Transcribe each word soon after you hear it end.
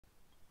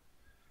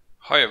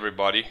Hi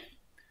everybody.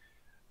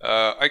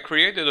 I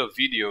created a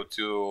video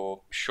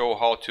to show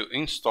how to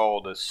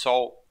install the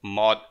Sol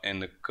mod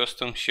and the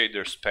Custom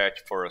Shaders Patch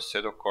for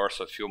Assetto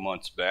Corsa a few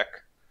months back.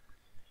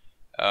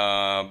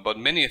 But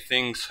many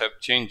things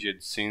have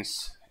changed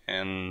since,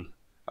 and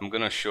I'm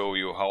gonna show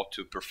you how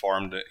to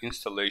perform the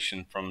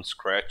installation from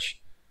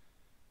scratch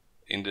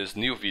in this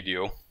new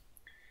video.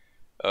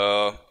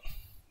 The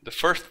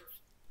first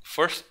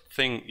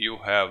thing you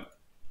have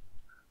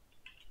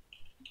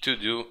to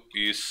do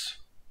is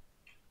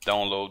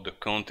download the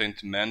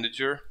content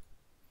manager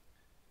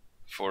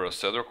for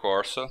Assetto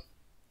Corsa,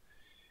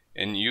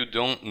 and you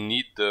don't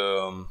need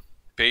the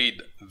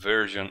paid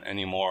version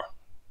anymore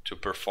to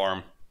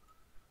perform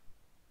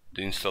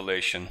the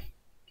installation.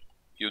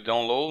 You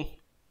download,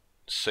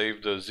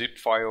 save the zip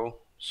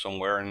file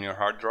somewhere in your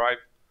hard drive,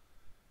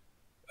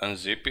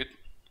 unzip it,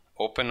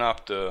 open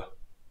up the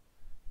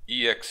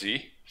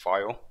exe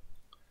file,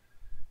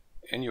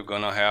 and you're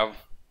gonna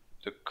have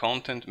the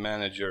content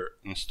manager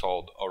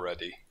installed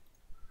already.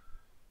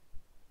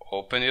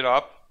 Open it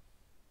up,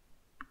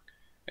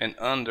 and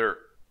under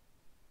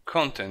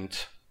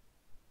content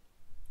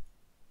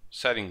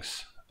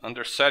settings,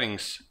 under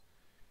settings,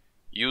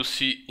 you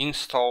see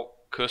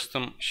install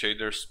custom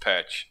shaders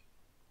patch.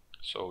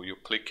 So you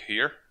click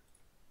here,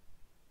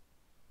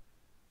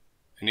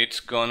 and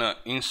it's gonna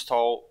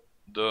install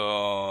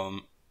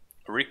the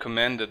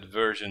recommended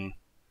version,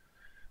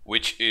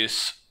 which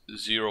is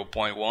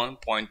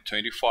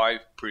 0.1.25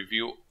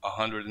 preview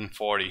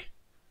 140.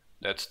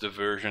 That's the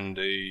version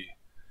they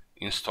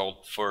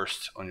installed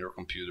first on your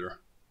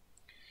computer.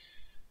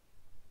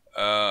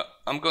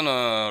 I'm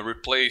gonna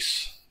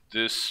replace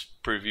this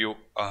preview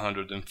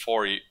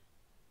 140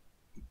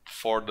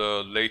 for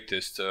the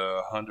latest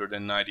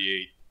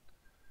 198.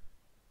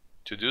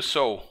 To do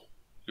so,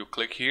 you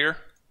click here,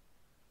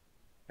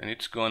 and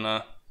it's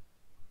gonna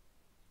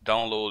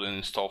download and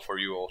install for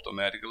you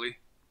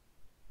automatically.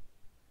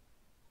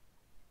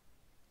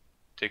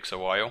 Takes a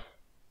while.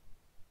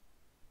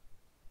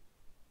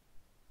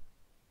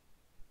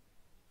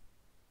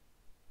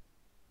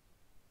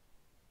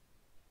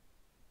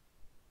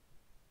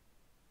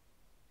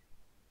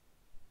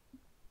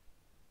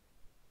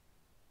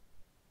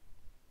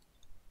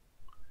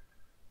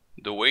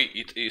 The way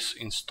it is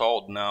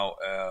installed now,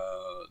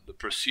 the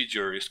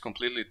procedure is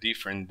completely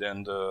different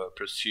than the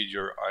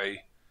procedure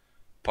I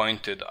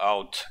pointed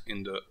out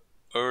in the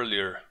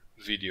earlier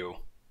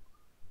video.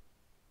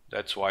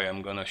 That's why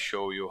I'm gonna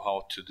show you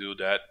how to do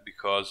that,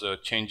 because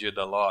changed it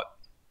a lot.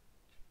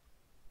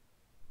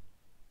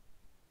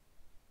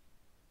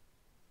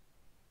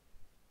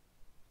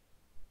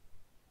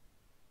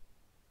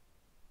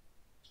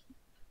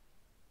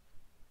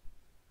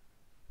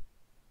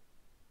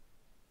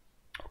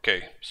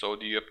 Okay, so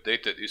the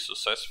updated is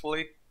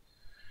successfully.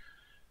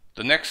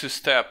 The next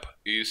step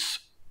is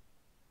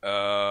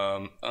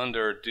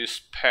under this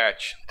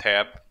patch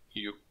tab,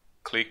 you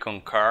click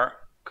on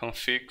car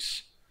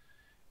configs,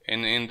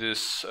 and in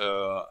this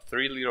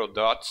three little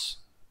dots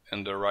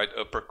in the right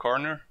upper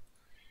corner,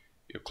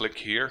 you click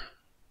here,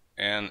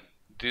 and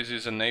this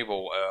is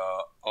enabled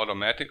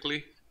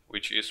automatically,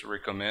 which is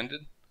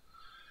recommended.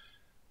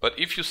 But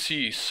if you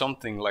see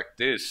something like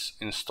this,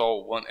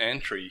 install one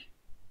entry,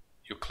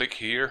 you click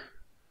here,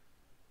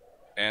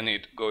 and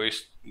it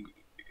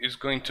is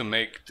going to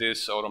make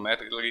this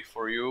automatically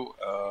for you.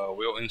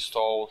 Will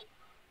install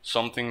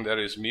something that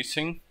is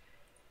missing.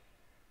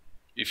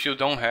 If you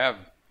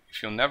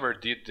never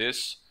did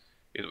this,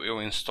 it will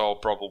install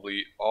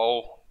probably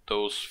all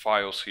those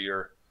files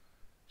here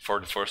for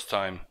the first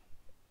time.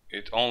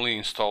 It only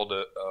installed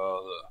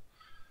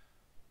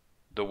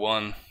the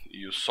one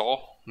you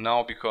saw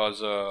now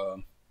because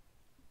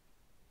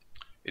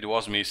it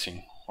was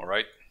missing.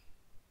 Alright,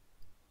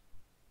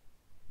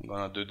 I'm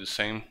gonna do the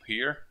same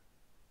here.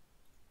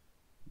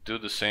 Do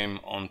the same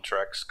on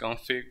tracks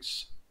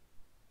configs.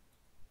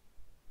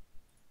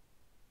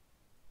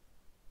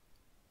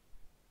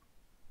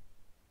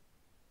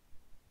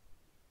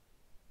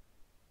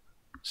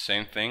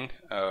 Same thing.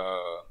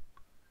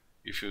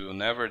 If you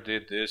never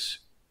did this,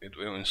 it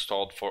will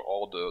install for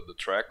all the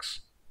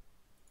tracks.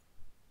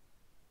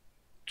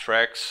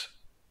 Tracks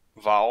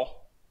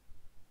val,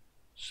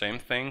 same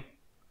thing.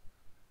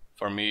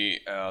 For me,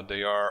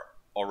 they are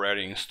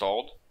already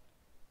installed.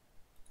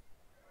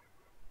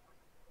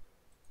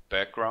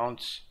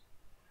 Backgrounds,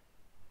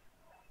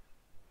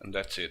 and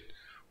that's it.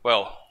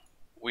 Well,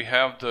 we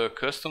have the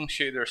custom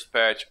shaders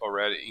patch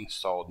already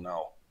installed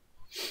now.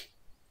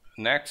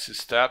 Next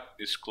step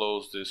is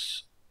close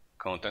this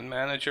content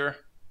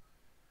manager.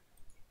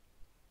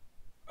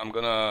 I'm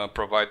gonna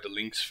provide the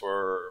links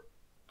for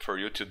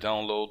you to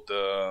download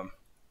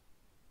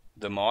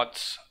the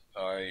mods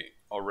I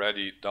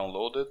already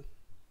downloaded.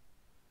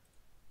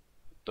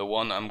 The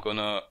one I'm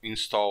gonna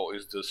install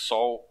is the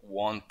Sol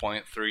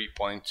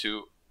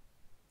 1.3.2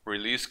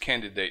 release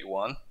candidate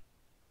one.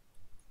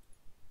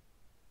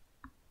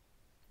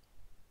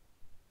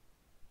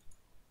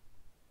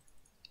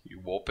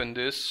 You open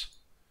this,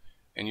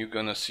 and you're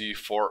gonna see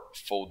 4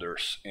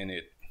 folders in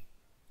it.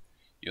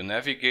 You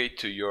navigate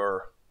to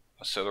your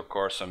Assetto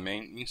Corsa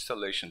main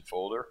installation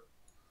folder,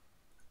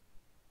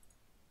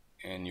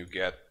 and you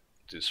get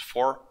these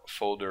 4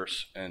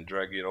 folders and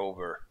drag it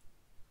over.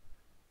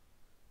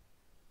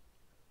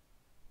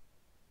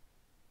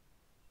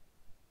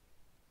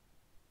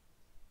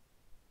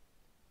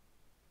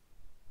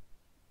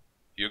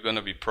 You're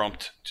gonna be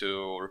prompted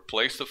to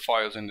replace the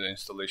files in the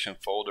installation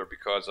folder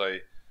because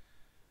I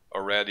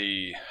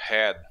already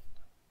had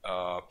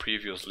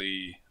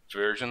previously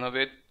version of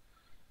it.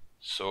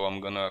 So I'm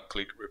gonna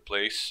click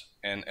replace,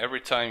 and every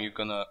time you're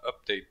gonna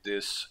update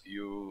this,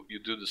 you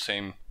do the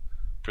same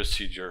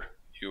procedure.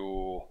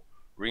 You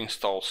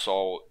reinstall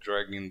Sol,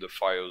 dragging the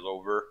files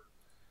over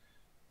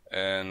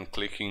and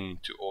clicking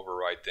to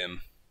overwrite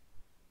them.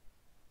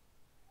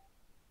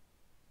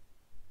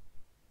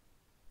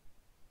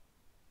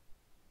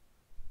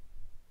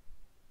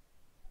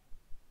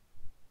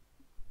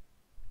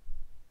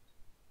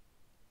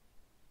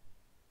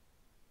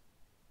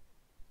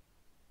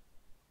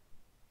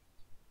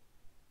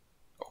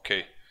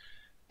 Okay,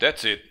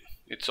 that's it.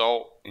 It's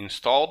all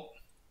installed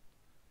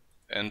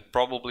and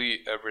probably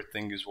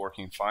everything is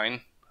working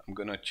fine. I'm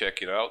gonna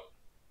check it out.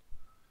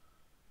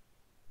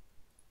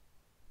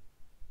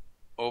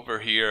 Over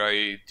here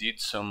I did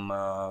some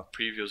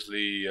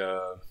previously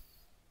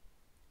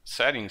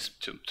settings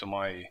to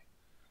my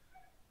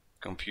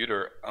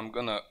computer. I'm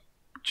gonna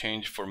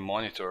change for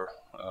monitor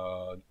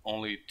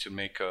only to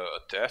make a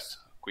test,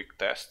 a quick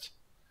test.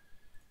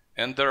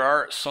 And there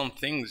are some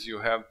things you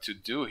have to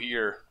do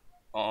here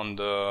on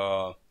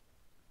the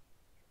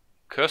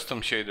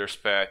Custom Shaders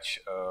Patch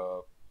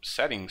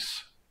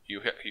settings.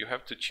 You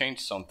have to change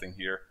something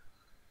here.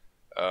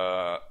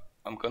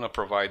 I'm gonna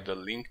provide the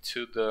link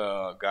to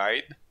the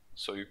guide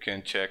so you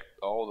can check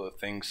all the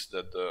things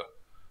that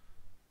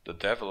the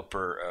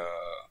developer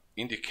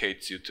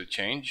indicates you to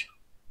change.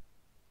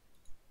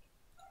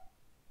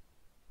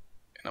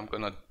 And I'm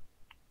gonna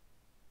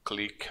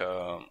click,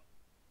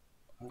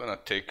 I'm gonna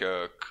take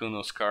a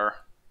Kuno's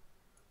car.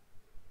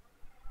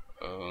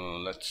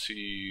 Let's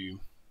see,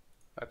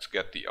 let's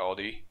get the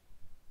Audi.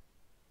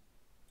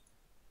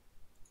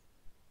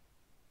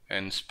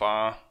 And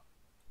Spa,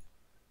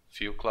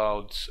 Fuel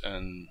Clouds,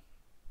 and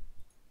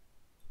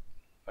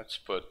let's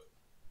put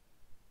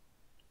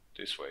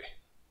this way.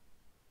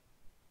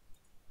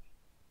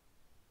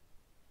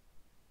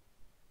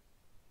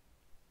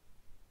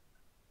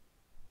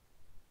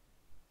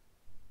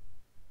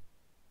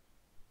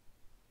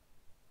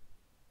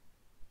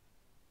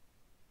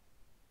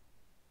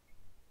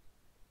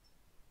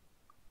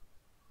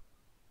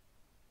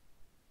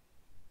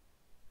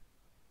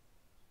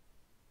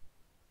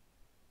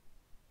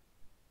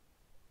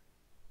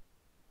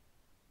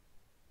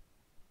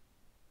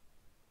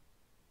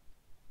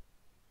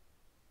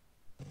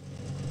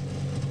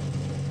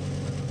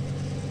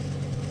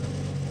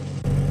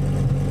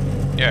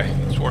 Yeah,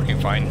 it's working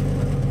fine.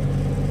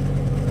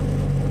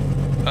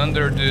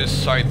 Under this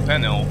side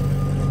panel,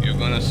 you're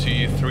gonna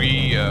see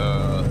 3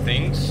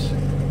 things.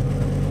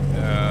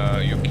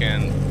 You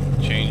can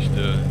change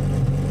the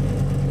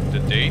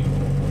date,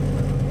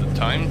 the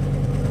time,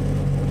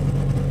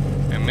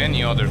 and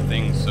many other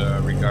things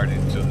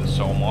regarding to the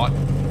Sol mod.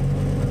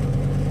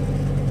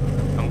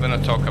 I'm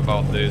gonna talk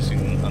about this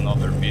in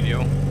another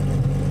video,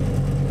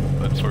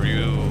 but for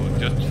you,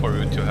 just for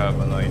you to have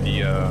an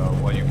idea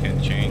what you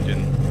can change,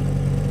 and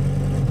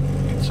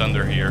it's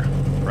under here,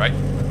 right?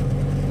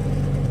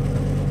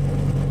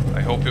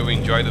 I hope you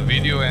enjoy the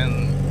video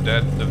and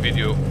that the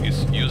video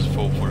is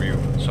useful for you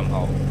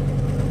somehow.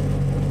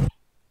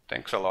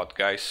 Thanks a lot,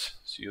 guys.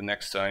 See you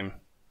next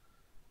time.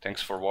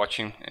 Thanks for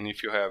watching, and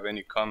if you have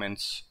any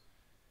comments,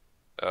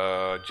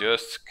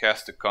 just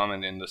cast a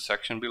comment in the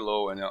section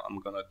below, and I'm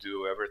gonna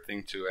do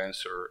everything to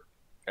answer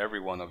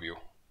every one of you.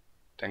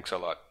 Thanks a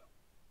lot.